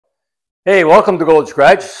Hey, welcome to Gold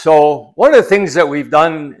Scratch. So one of the things that we've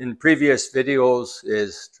done in previous videos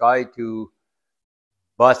is try to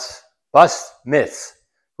bust myths.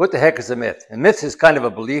 What the heck is a myth? A myth is kind of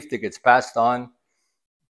a belief that gets passed on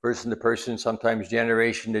person to person, sometimes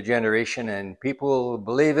generation to generation, and people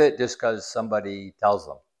believe it just because somebody tells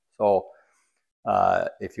them. So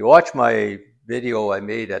if you watch my video I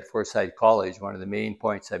made at Forsyth College, one of the main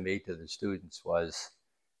points I made to the students was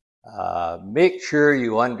make sure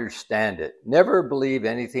you understand it. Never believe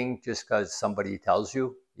anything just because somebody tells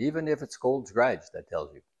you, even if it's Gold Scratch that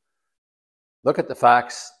tells you. Look at the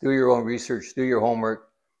facts, do your own research, do your homework,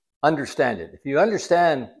 understand it. If you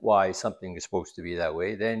understand why something is supposed to be that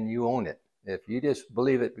way, then you own it. If you just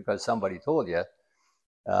believe it because somebody told you,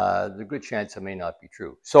 there's a good chance it may not be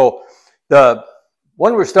true. So the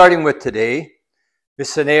one we're starting with today,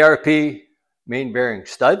 this is an ARP main bearing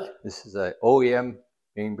stud. This is an OEM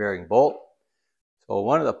main bearing bolt. So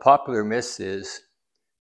one of the popular myths is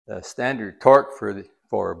the standard torque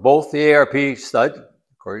for both the ARP stud,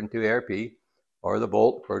 according to ARP, or the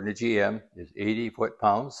bolt, according to GM, is 80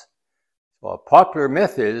 foot-pounds. So a popular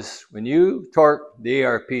myth is when you torque the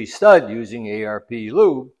ARP stud using ARP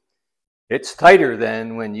lube, it's tighter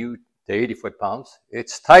than when you, the 80 foot-pounds,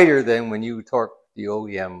 it's tighter than when you torque the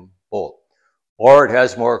OEM bolt. Or it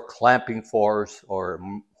has more clamping force, or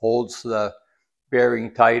holds the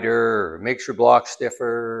bearing tighter, or makes your block stiffer,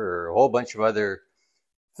 or a whole bunch of other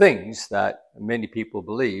things that many people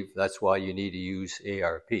believe. That's why you need to use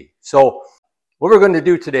ARP. So what we're going to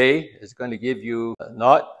do today is going to give you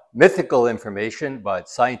not mythical information, but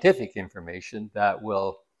scientific information that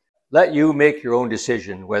will let you make your own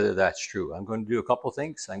decision whether that's true. I'm going to do a couple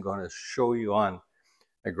things. I'm going to show you on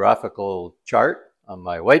a graphical chart on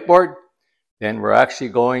my whiteboard. Then we're actually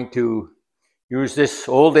going to use this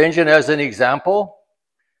old engine as an example.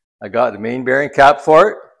 I got the main bearing cap for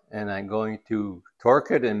it, and I'm going to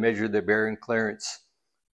torque it and measure the bearing clearance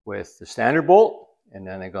with the standard bolt. And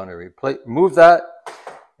then I'm going to remove that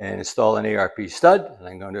and install an ARP stud. And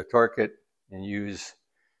I'm going to torque it and use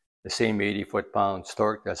the same 80 foot-pounds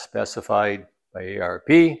torque that's specified by ARP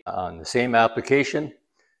on the same application.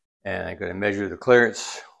 And I'm going to measure the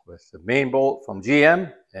clearance with the main bolt from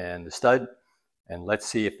GM and the stud. And let's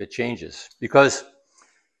see if it changes, because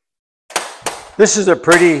this is a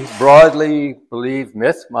pretty broadly believed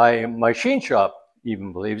myth. My machine shop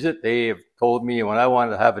even believes it. They have told me when I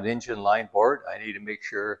want to have an engine line board, I need to make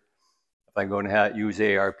sure if I'm going to use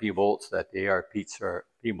ARP bolts that the ARP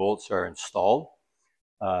bolts are installed.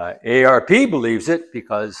 ARP believes it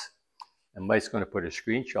because, and Mike's going to put a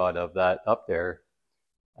screenshot of that up there.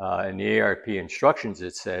 In the ARP instructions,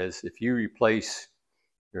 it says if you replace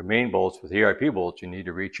your main bolts with ARP bolts, you need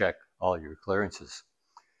to recheck all your clearances.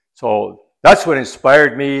 So that's what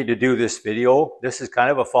inspired me to do this video. This is kind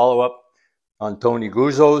of a follow-up on Tony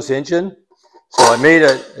Guzzo's engine. So I made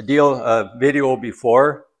a video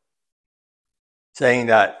before saying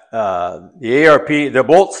that the ARP, the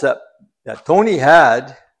bolts that Tony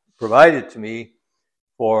had provided to me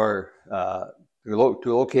for to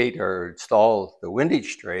locate or install the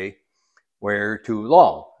windage tray were too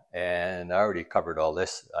long. And I already covered all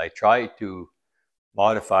this. I tried to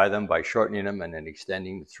modify them by shortening them and then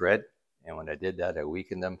extending the thread. And when I did that, I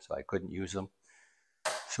weakened them so I couldn't use them.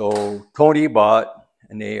 So Tony bought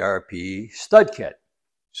an ARP stud kit.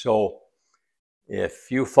 So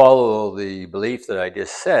if you follow the belief that I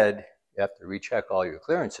just said, you have to recheck all your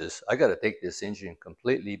clearances. I got to take this engine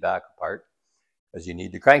completely back apart because you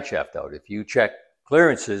need the crankshaft out. If you check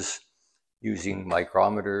clearances using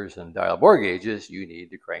micrometers and dial bore gauges, you need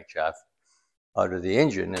the crankshaft out of the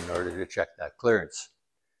engine in order to check that clearance.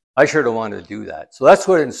 I sure don't want to do that. So that's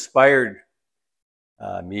what inspired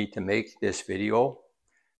me to make this video.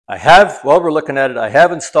 While we're looking at it, I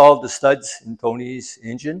have installed the studs in Tony's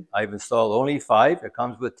engine. I've installed only 5. It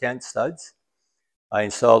comes with 10 studs. I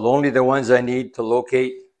installed only the ones I need to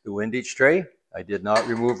locate the windage tray. I did not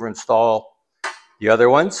remove or install the other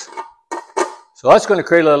ones. So that's going to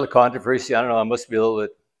create a little controversy. I don't know, I must be a little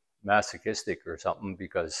bit masochistic or something,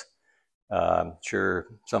 because I'm sure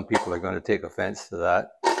some people are going to take offense to that.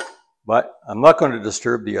 But I'm not going to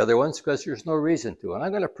disturb the other ones because there's no reason to. And I'm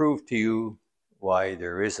going to prove to you why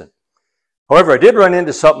there isn't. However, I did run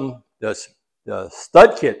into something, the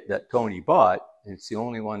stud kit that Tony bought, and it's the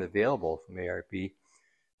only one available from ARP.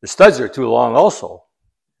 The studs are too long also,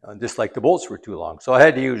 just like the bolts were too long. So I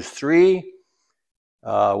had to use 3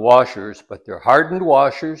 washers, but they're hardened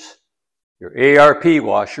washers. They're ARP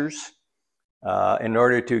washers in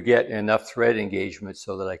order to get enough thread engagement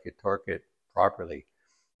so that I could torque it properly.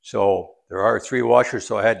 So there are 3 washers,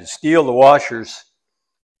 so I had to steal the washers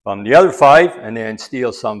from the other 5 and then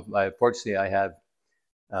steal some. Fortunately, I have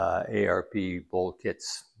ARP bolt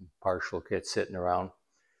kits, partial kits sitting around.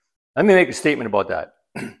 Let me make a statement about that.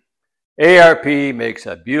 ARP makes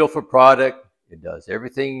a beautiful product. It does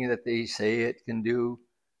everything that they say it can do.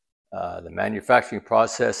 The manufacturing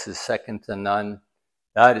process is second to none.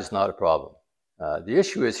 That is not a problem. The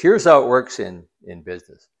issue is, here's how it works in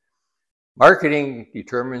business. Marketing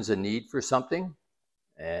determines a need for something,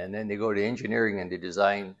 and then they go to engineering and they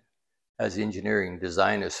design, has engineering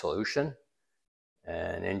design a solution,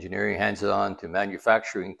 and engineering hands it on to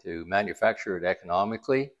manufacturing to manufacture it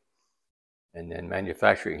economically, and then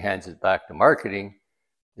manufacturing hands it back to marketing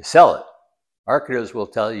to sell it. Marketers will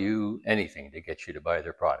tell you anything to get you to buy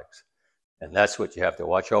their products. And that's what you have to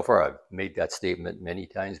watch out for. I've made that statement many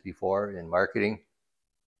times before in marketing.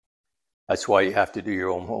 That's why you have to do your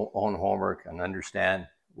own homework and understand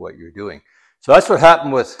what you're doing. So that's what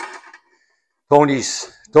happened with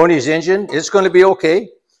Tony's engine. It's going to be okay.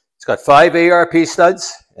 It's got 5 ARP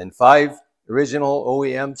studs and 5 original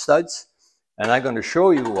OEM studs. And I'm going to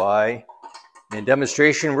show you why. In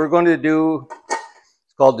demonstration, we're going to do,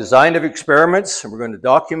 it's called design of experiments, and we're going to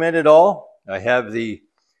document it all. I have the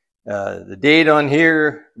date on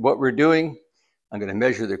here, what we're doing. I'm going to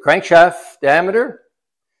measure the crankshaft diameter,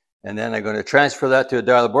 and then I'm going to transfer that to a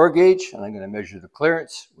dial bore gauge, and I'm going to measure the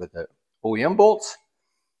clearance with the OEM bolts.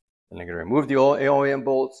 And I'm going to remove the OEM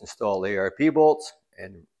bolts, install the ARP bolts,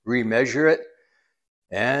 and remeasure it,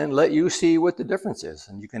 and let you see what the difference is,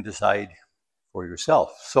 and you can decide for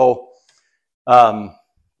yourself. So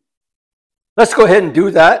let's go ahead and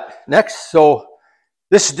do that next. So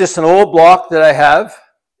this is just an old block that I have,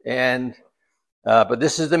 and but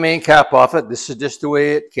this is the main cap off it. This is just the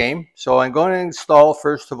way it came. So I'm going to install,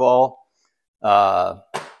 first of all, the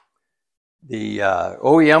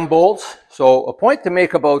OEM bolts. So a point to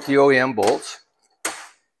make about the OEM bolts,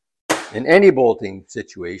 in any bolting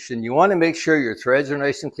situation, you want to make sure your threads are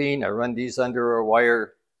nice and clean. I run these under a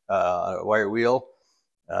wire wheel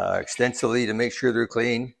extensively to make sure they're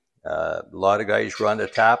clean. A lot of guys run a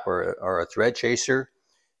tap or a thread chaser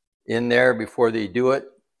in there before they do it.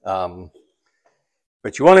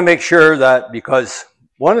 But you want to make sure that, because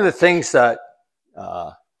one of the things that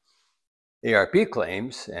ARP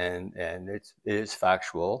claims, and it is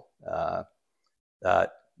factual,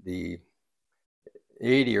 that the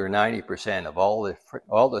 80 or 90% of all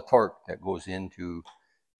the torque that goes into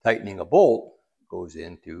tightening a bolt goes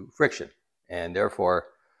into friction, and therefore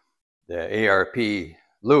the ARP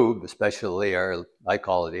lube, especially I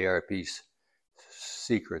call it ARP's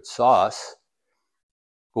secret sauce,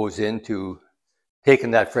 goes into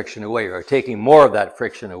taking that friction away, or taking more of that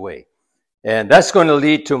friction away. And that's going to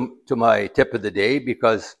lead to my tip of the day,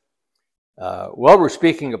 because while we're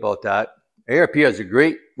speaking about that, ARP has a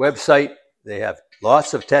great website. They have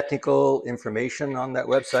lots of technical information on that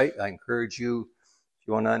website. I encourage you, if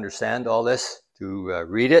you want to understand all this, to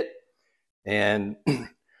read it. And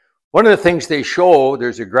one of the things they show,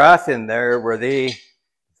 there's a graph in there where the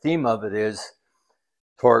theme of it is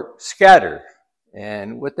torque scatter.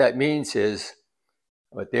 And what that means is,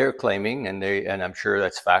 what they're claiming, and I'm sure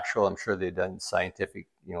that's factual, I'm sure they've done scientific,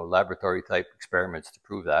 laboratory type experiments to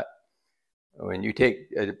prove that. When you take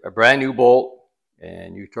a brand new bolt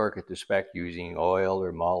and you torque it to spec using oil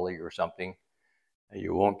or moly or something,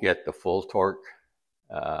 you won't get the full torque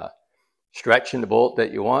stretch in the bolt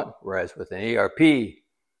that you want. Whereas with an ARP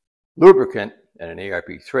lubricant and an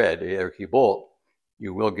ARP thread, an ARP bolt,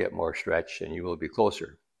 you will get more stretch and you will be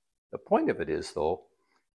closer. The point of it is, though,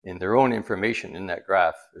 in their own information in that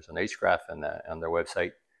graph, there's a nice graph on their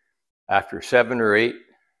website. After 7 or 8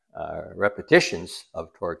 repetitions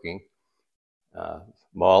of torquing,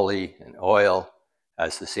 moly and oil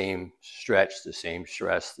has the same stretch, the same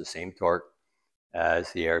stress, the same torque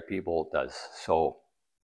as the ARP bolt does. So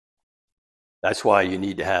that's why you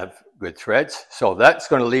need to have good threads. So that's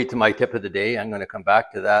going to lead to my tip of the day. I'm going to come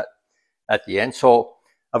back to that at the end. So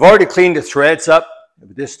I've already cleaned the threads up.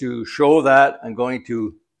 Just to show that, I'm going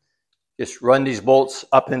to just run these bolts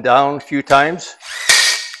up and down a few times.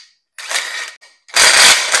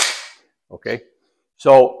 Okay,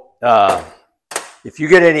 so if you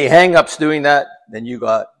get any hang-ups doing that, then you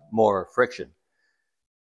got more friction.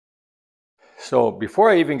 So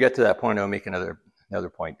before I even get to that point, I'll make another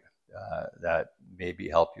point that maybe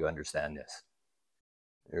help you understand this.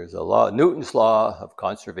 There's a law, Newton's law of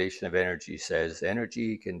conservation of energy says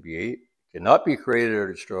energy cannot be created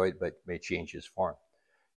or destroyed, but may change its form.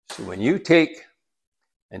 So when you take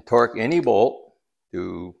and torque any bolt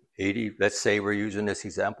to 80, let's say we're using this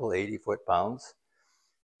example, 80 foot-pounds,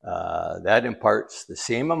 that imparts the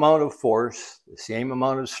same amount of force, the same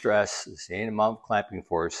amount of stress, the same amount of clamping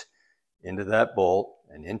force into that bolt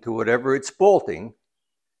and into whatever it's bolting,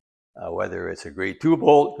 whether it's a grade 2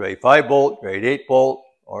 bolt, grade 5 bolt, grade 8 bolt,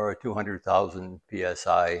 or a 200,000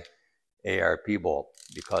 PSI ARP bolt,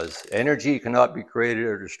 because energy cannot be created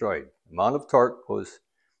or destroyed. The amount of torque goes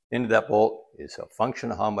into that bolt is a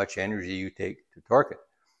function of how much energy you take to torque it.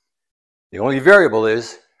 The only variable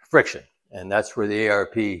is friction, and that's where the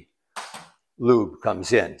ARP lube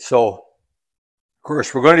comes in. So, of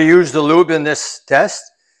course, we're going to use the lube in this test.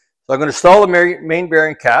 So I'm going to install the main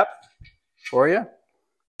bearing cap for you.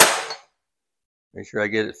 Make sure I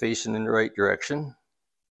get it facing in the right direction.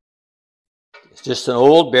 It's just an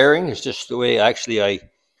old bearing. It's just the way, actually, I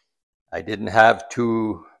didn't have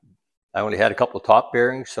two, I only had a couple of top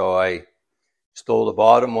bearings, so I stole the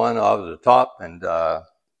bottom one out of the top and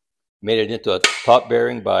made it into a top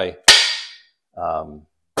bearing by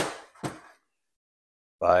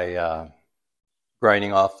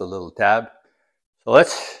grinding off the little tab. So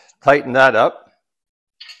let's tighten that up.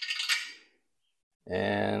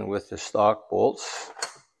 And with the stock bolts,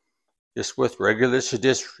 just with regular, this is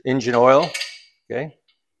just engine oil, okay?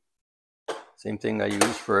 Same thing I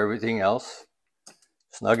use for everything else.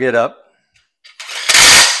 Snug it up.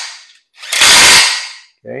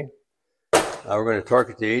 Okay. Now we're going to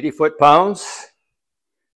torque it to 80 foot-pounds.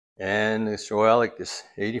 And this oil, like this,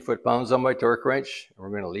 80 foot-pounds on my torque wrench. And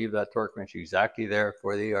we're going to leave that torque wrench exactly there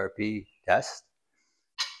for the ARP test.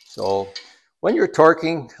 So when you're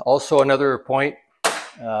torquing, also another point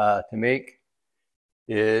to make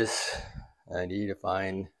is, I need to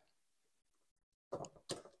find,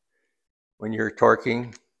 when you're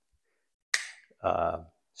torquing,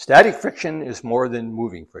 static friction is more than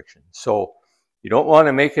moving friction. So you don't want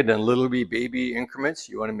to make it in little wee baby increments.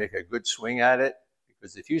 You want to make a good swing at it,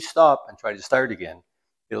 because if you stop and try to start again,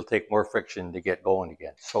 it'll take more friction to get going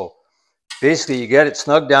again. So basically you get it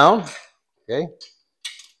snug down, okay?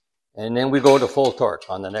 And then we go to full torque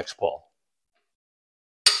on the next pull.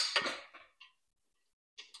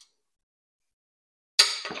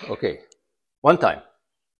 Okay, one time.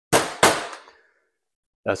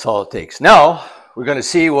 That's all it takes. Now we're going to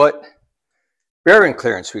see what bearing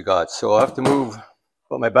clearance we got. So I have to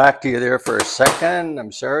put my back to you there for a second.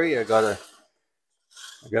 I'm sorry, I gotta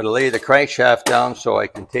lay the crankshaft down so I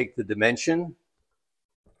can take the dimension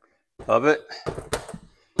of it.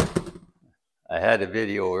 I had a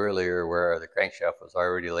video earlier where the crankshaft was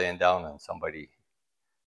already laying down, and somebody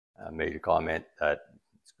made a comment that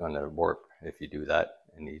it's going to warp if you do that.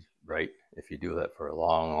 And he's right, if you do that for a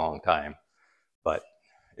long, long time. But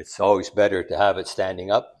it's always better to have it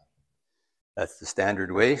standing up. That's the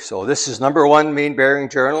standard way. So this is number 1 main bearing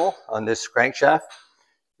journal on this crankshaft,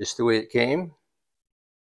 just the way it came.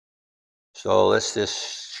 So let's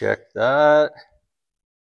just check that.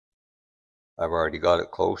 I've already got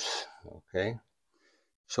it close. Okay.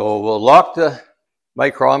 So we'll lock the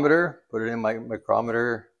micrometer, put it in my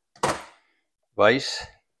micrometer vise.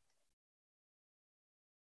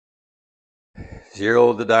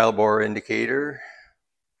 0 the dial bore indicator.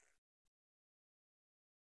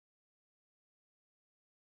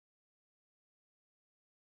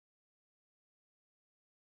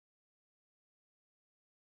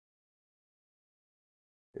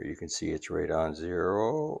 There you can see it's right on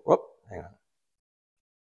 0. Whoop, hang on.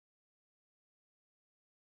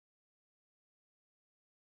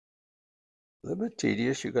 A little bit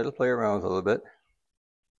tedious, you got to play around a little bit.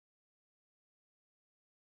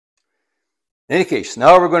 In any case,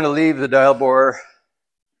 now we're going to leave the dial bore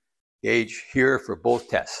gauge here for both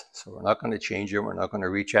tests. So we're not going to change it, we're not going to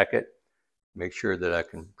recheck it. Make sure that I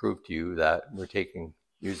can prove to you that we're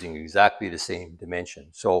using exactly the same dimension.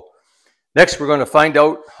 So next we're going to find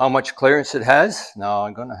out how much clearance it has. Now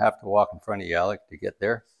I'm going to have to walk in front of you, Alec, to get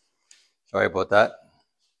there. Sorry about that.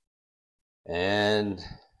 And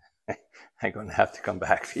I'm going to have to come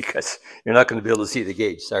back because you're not going to be able to see the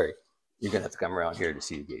gauge. Sorry. You're going to have to come around here to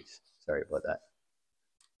see the gauge. Sorry about that.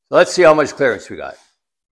 So let's see how much clearance we got.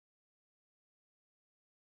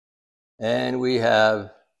 And we have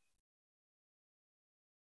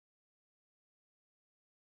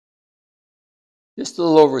just a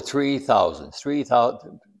little over 3,000,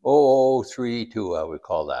 3,032, I would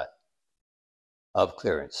call that, of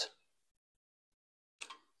clearance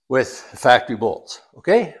with factory bolts,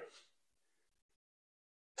 okay?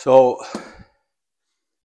 So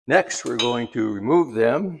next we're going to remove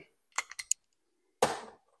them.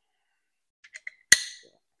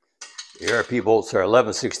 The ARP bolts are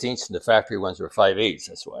 11/16 and the factory ones are 5/8.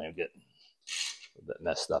 That's why I'm getting a bit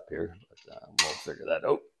messed up here, but we'll figure that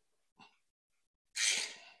out.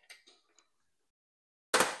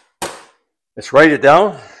 Let's write it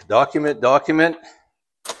down. Document.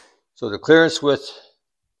 So the clearance with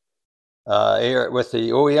with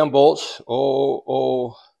the OEM bolts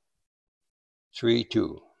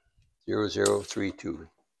 0032.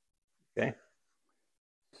 Okay.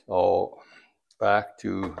 So back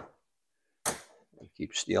to, I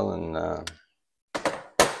keep stealing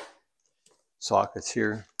sockets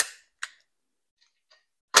here.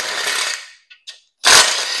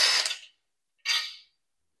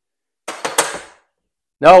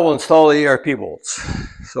 Now we'll install the ARP bolts.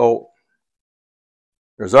 So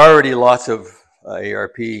there's already lots of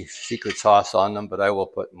ARP secret sauce on them, but I will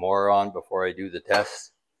put more on before I do the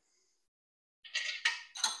test.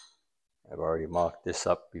 I've already mocked this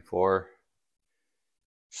up before.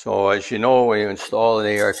 So as you know, when you install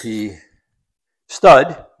an ARP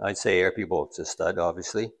stud, I'd say ARP bolt's a stud,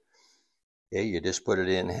 obviously. Okay, you just put it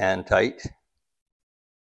in hand tight.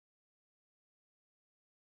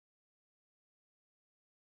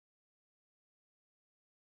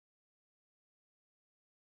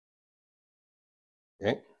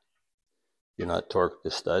 Okay, do not torque the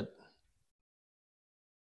stud.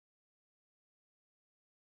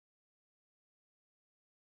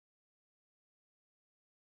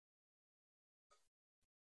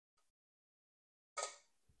 A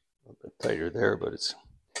little bit tighter there, but it's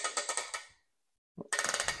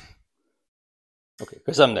okay,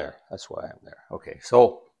 because I'm there. That's why I'm there. Okay,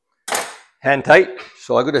 so hand tight.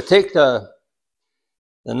 So I'm going to take the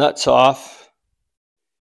nuts off,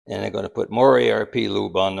 and I'm going to put more ARP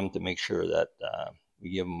lube on them to make sure that we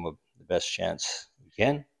give them the best chance we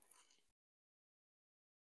can.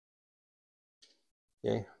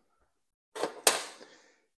 Okay.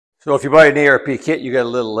 So if you buy an ARP kit, you get a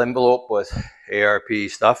little envelope with ARP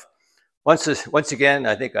stuff. Once again,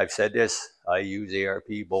 I think I've said this, I use ARP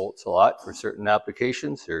bolts a lot for certain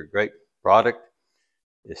applications. They're a great product.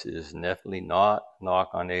 This is definitely not a knock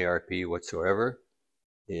on ARP whatsoever.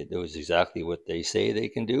 It does exactly what they say they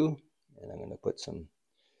can do. And I'm going to put some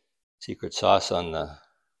secret sauce on the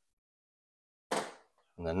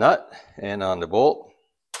nut and on the bolt.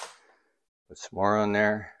 Put some more on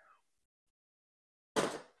there.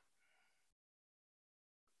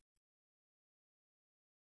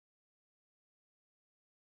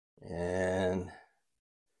 And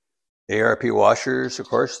ARP washers, of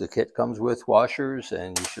course, the kit comes with washers,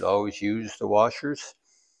 and you should always use the washers.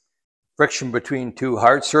 Friction between two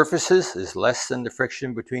hard surfaces is less than the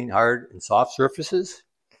friction between hard and soft surfaces.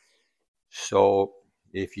 So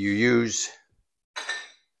if you use,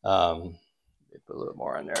 put a little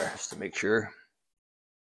more on there just to make sure.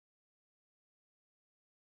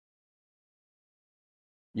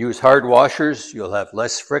 Use hard washers, you'll have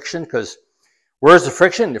less friction, because where's the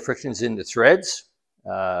friction? The friction's in the threads,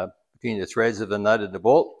 between the threads of the nut and the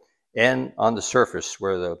bolt, and on the surface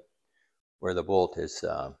where the bolt is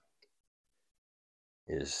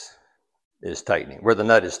tightening, where the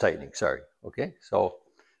nut is tightening, sorry. Okay, so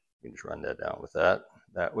you can just run that down with that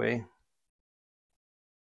way.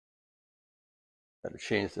 Got to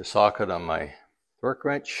change the socket on my torque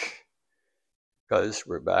wrench, because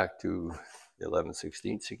we're back to the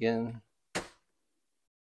 11/16 again.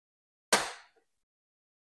 Here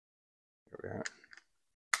we are.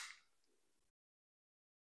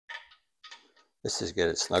 Let's just get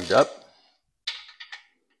it snugged up.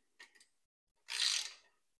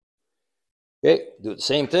 Okay, do the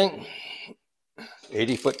same thing.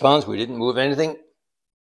 80 foot-pounds, we didn't move anything.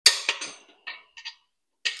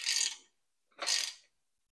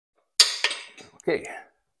 Okay.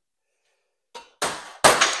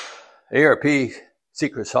 ARP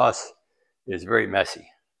secret sauce is very messy.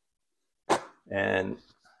 And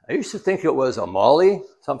I used to think it was a molly,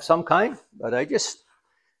 some kind, but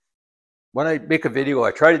when I make a video,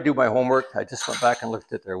 I try to do my homework. I just went back and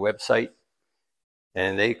looked at their website,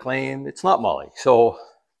 and they claim it's not molly. So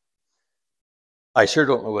I sure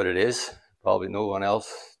don't know what it is. Probably no one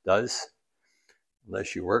else does,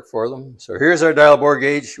 unless you work for them. So here's our dial bore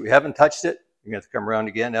gauge. We haven't touched it. You're going to have to come around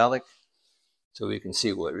again, Alec, so we can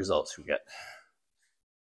see what results we get.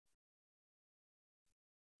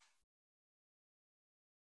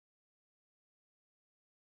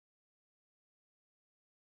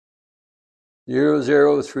 Zero,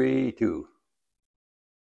 0, 3, 2.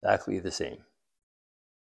 Exactly the same.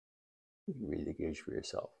 You can read the gauge for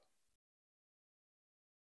yourself.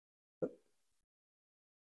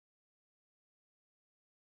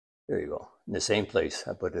 There you go. In the same place.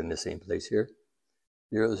 I put it in the same place here.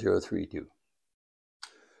 0, 0, 3, 2.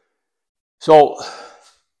 So,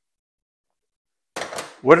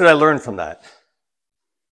 what did I learn from that?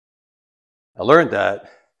 I learned that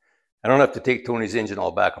I don't have to take Tony's engine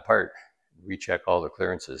all back apart, recheck all the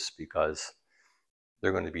clearances, because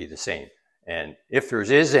they're going to be the same. And if there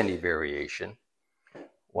is any variation,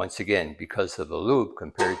 once again, because of the loop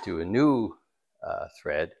compared to a new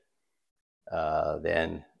thread,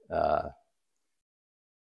 then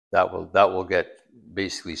that will get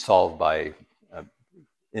basically solved by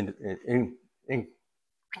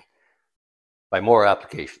by more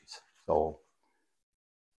applications. So,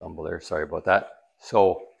 stumble there, sorry about that.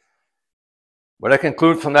 So, what I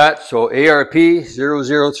conclude from that, so ARP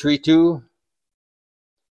 0032,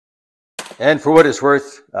 and for what it's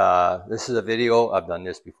worth, this is a video, I've done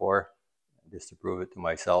this before, just to prove it to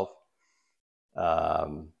myself.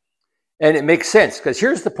 And it makes sense, because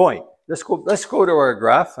here's the point. Let's go to our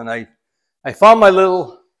graph, and I found my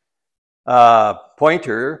little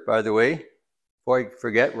pointer, by the way. Before I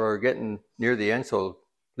forget, we're getting near the end, so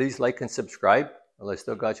please like and subscribe. Well, I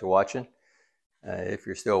still got you watching. If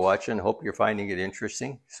you're still watching, I hope you're finding it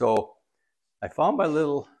interesting. So I found my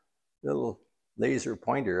little laser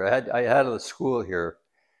pointer. I had a school here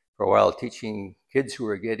for a while teaching kids who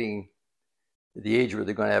are getting to the age where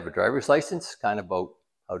they're going to have a driver's license, kind of about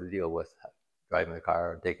how to deal with driving a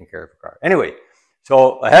car and taking care of a car. Anyway,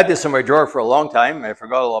 so I had this in my drawer for a long time, and I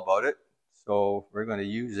forgot all about it. So we're going to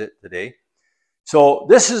use it today. So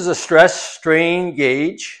this is a stress-strain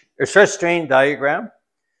gauge, or stress-strain diagram.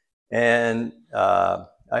 And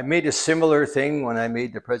I made a similar thing when I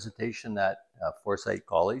made the presentation at Forsyth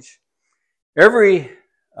College. Every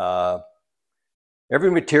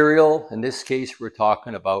material, in this case, we're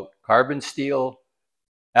talking about carbon steel,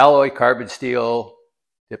 alloy carbon steel.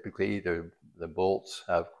 Typically, the bolts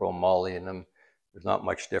have chrome moly in them. There's not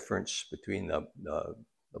much difference between the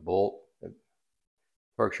bolt that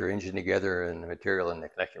works your engine together and the material in the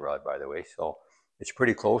connecting rod, by the way. So it's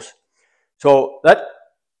pretty close. So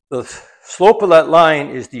the slope of that line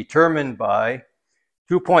is determined by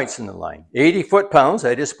 2 points in the line. 80 foot-pounds,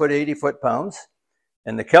 I just put 80 foot-pounds.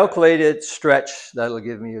 And the calculated stretch that'll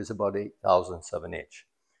give me is about 8 thousandths of an inch.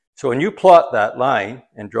 So when you plot that line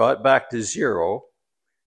and draw it back to 0,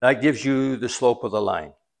 that gives you the slope of the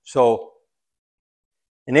line. So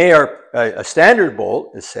a standard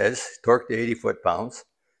bolt, it says, torque to 80 foot-pounds.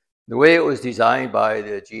 The way it was designed by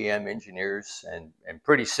the GM engineers, and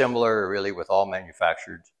pretty similar really with all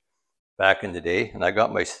manufactured back in the day. And I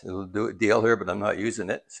got my little deal here, but I'm not using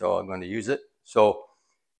it, so I'm going to use it. So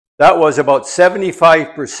that was about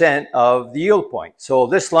 75% of the yield point. So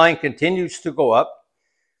this line continues to go up.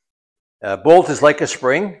 Bolt is like a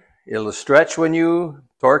spring. It'll stretch when you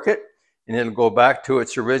torque it, and it'll go back to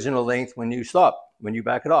its original length when you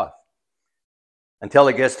back it off, until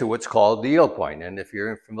it gets to what's called the yield point. And if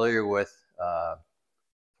you're familiar with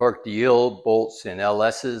torque to yield bolts in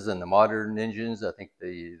LSs and the modern engines, I think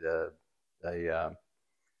the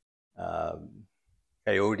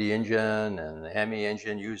Coyote engine and the Hemi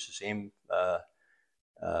engine use the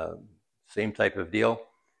same type of deal.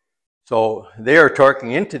 So they are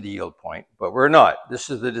torquing into the yield point, but we're not. This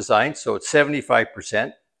is the design, so it's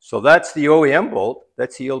 75%. So that's the OEM bolt.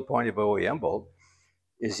 That's the yield point of OEM bolt.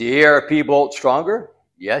 Is the ARP bolt stronger?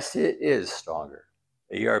 Yes, it is stronger.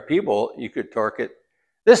 The ARP bolt, you could torque it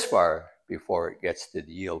this far before it gets to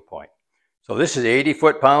the yield point. So this is 80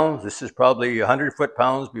 foot-pounds. This is probably 100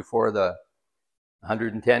 foot-pounds before the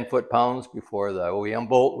 110 foot-pounds before the OEM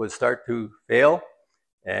bolt would start to fail.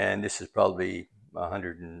 And this is probably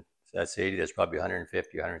 100, and that's 80, that's probably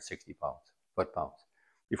 150, 160 foot-pounds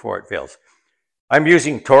before it fails. I'm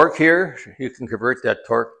using torque here. You can convert that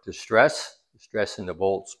torque to stress. The stress in the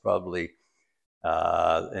bolt's probably,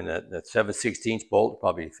 in that 7/16 bolt,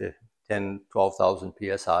 probably 10, 12,000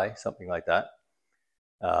 PSI, something like that.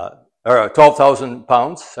 Or 12,000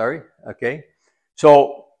 pounds, sorry, okay.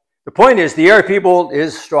 So the point is the ARP bolt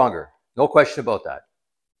is stronger, no question about that.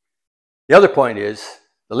 The other point is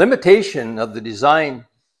the limitation of the design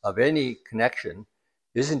of any connection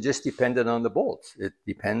isn't just dependent on the bolts. It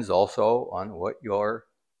depends also on what you're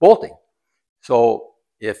bolting. So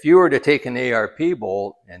if you were to take an ARP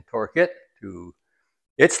bolt and torque it to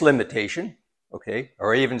its limitation, okay,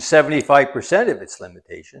 or even 75% of its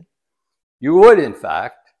limitation, you would in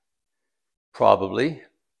fact probably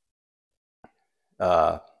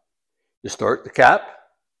distort the cap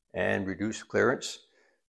and reduce clearance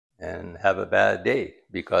and have a bad day,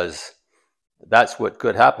 because that's what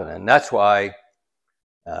could happen. And that's why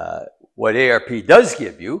what ARP does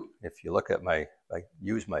give you, if you look at I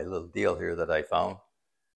use my little deal here that I found,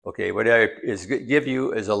 okay, what ARP is give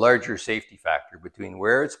you is a larger safety factor between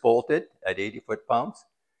where it's bolted at 80 foot-pounds.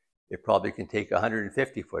 It probably can take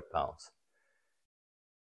 150 foot-pounds.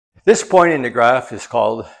 This point in the graph is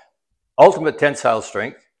called ultimate tensile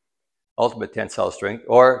strength,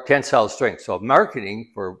 or tensile strength. So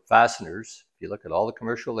marketing for fasteners, If you look at all the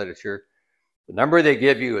commercial literature, the number they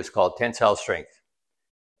give you is called tensile strength.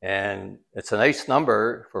 And it's a nice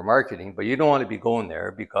number for marketing, but you don't want to be going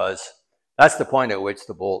there because that's the point at which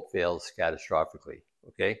the bolt fails catastrophically,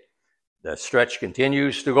 okay? The stretch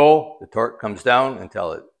continues to go, the torque comes down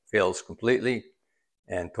until it fails completely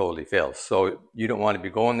and totally fails. So you don't want to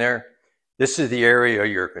be going there. This is the area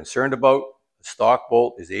you're concerned about. The stock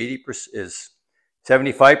bolt is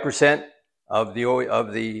 75% of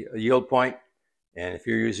the yield point. And if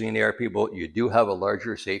you're using an ARP bolt, you do have a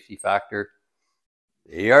larger safety factor.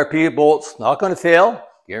 The ARP bolt's not going to fail,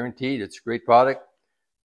 guaranteed. It's a great product,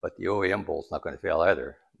 but the OEM bolt's not going to fail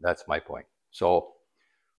either. That's my point. So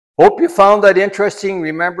hope you found that interesting.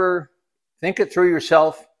 Remember, think it through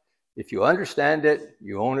yourself. If you understand it,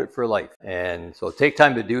 you own it for life. And so take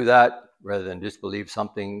time to do that rather than just believe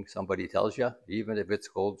something somebody tells you, even if it's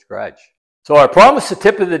cold scratch. So I promised the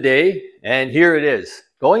tip of the day, and here it is.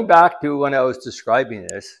 Going back to when I was describing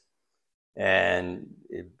this, and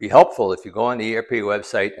it'd be helpful if you go on the ARP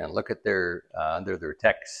website and look at their under their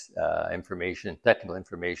technical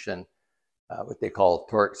information, what they call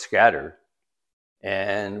torque scatter.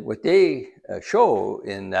 And what they show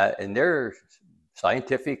in their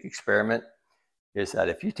scientific experiment is that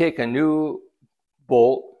if you take a new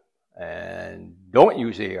bolt and don't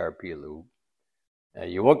use ARP lube,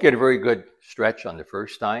 you won't get a very good stretch on the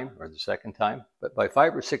first time or the second time, but by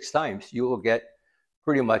 5 or 6 times, you will get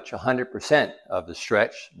pretty much 100% of the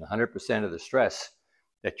stretch and 100% of the stress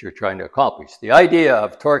that you're trying to accomplish. The idea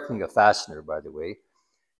of torquing a fastener, by the way,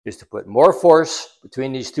 is to put more force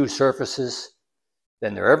between these two surfaces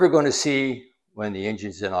than they're ever going to see when the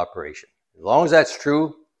engine's in operation. As long as that's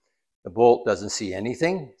true, the bolt doesn't see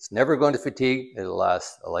anything. It's never going to fatigue. It'll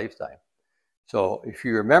last a lifetime. So if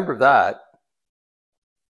you remember that,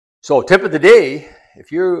 so tip of the day,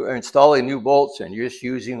 if you're installing new bolts and you're just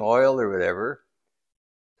using oil or whatever,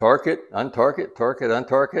 torque it, untorque it, torque it,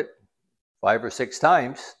 untorque it 5 or 6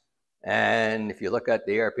 times. And if you look at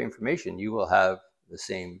the ARP information, you will have the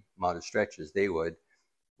same amount of stretch as they would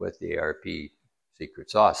with the ARP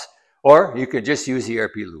secret sauce. Or you could just use the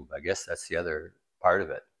ARP lube. I guess that's the other part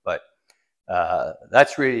of it. But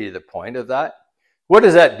that's really the point of that. What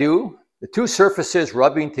does that do? The two surfaces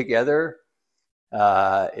rubbing together,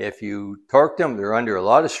 if you torque them, they're under a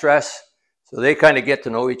lot of stress. So they kind of get to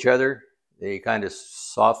know each other. They kind of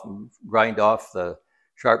soften, grind off the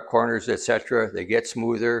sharp corners, etc. They get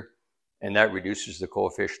smoother, and that reduces the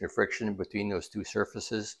coefficient of friction between those two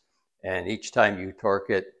surfaces. And each time you torque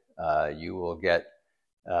it, you will get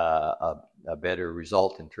a better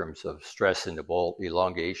result in terms of stress in the bolt,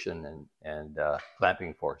 elongation, and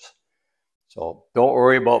clamping force. So don't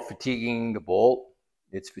worry about fatiguing the bolt.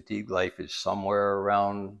 Its fatigue life is somewhere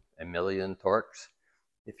around 1,000,000 torques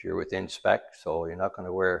if you're within spec. So you're not going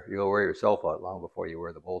to you'll wear yourself out long before you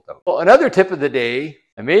wear the bolt out. Well, another tip of the day,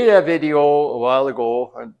 I made a video a while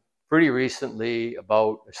ago, pretty recently,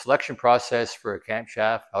 about a selection process for a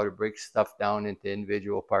camshaft, how to break stuff down into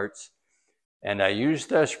individual parts. And I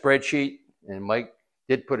used a spreadsheet, and Mike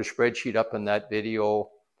did put a spreadsheet up in that video,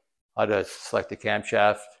 how to select a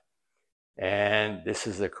camshaft. And this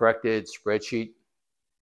is the corrected spreadsheet.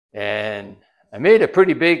 And I made a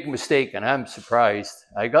pretty big mistake, and I'm surprised.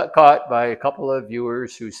 I got caught by a couple of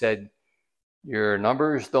viewers who said, your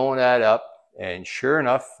numbers don't add up. And sure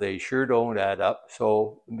enough, they sure don't add up.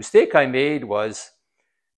 So the mistake I made was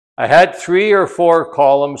I had 3 or 4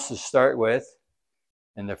 columns to start with.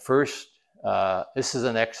 And the first, this is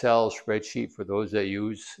an Excel spreadsheet for those that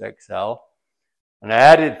use Excel. And I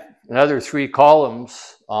added another 3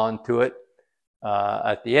 columns onto it.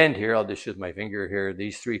 At the end here, I'll just use my finger here,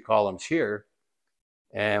 these 3 columns here.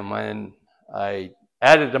 And when I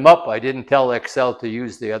added them up, I didn't tell Excel to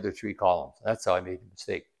use the other 3 columns. That's how I made the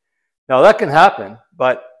mistake. Now that can happen,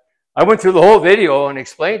 but I went through the whole video and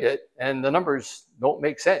explained it, and the numbers don't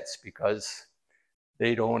make sense because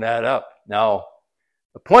they don't add up. Now,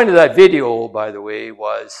 the point of that video, by the way,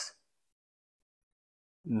 was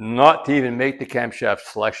not to even make the camshaft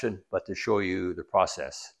selection, but to show you the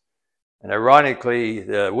process. And ironically,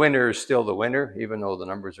 the winner is still the winner, even though the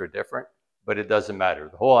numbers are different, but it doesn't matter.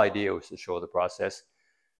 The whole idea was to show the process.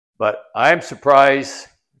 But I'm surprised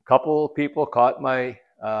a couple of people caught my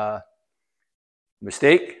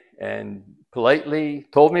mistake and politely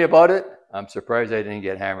told me about it. I'm surprised I didn't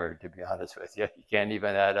get hammered, to be honest with you. You can't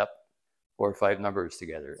even add up 4 or 5 numbers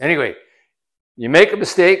together. Anyway, you make a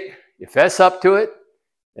mistake, you fess up to it,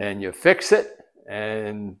 and you fix it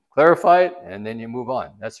and clarify it, and then you move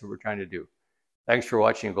on. That's what we're trying to do. Thanks for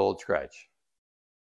watching Gold Scratch.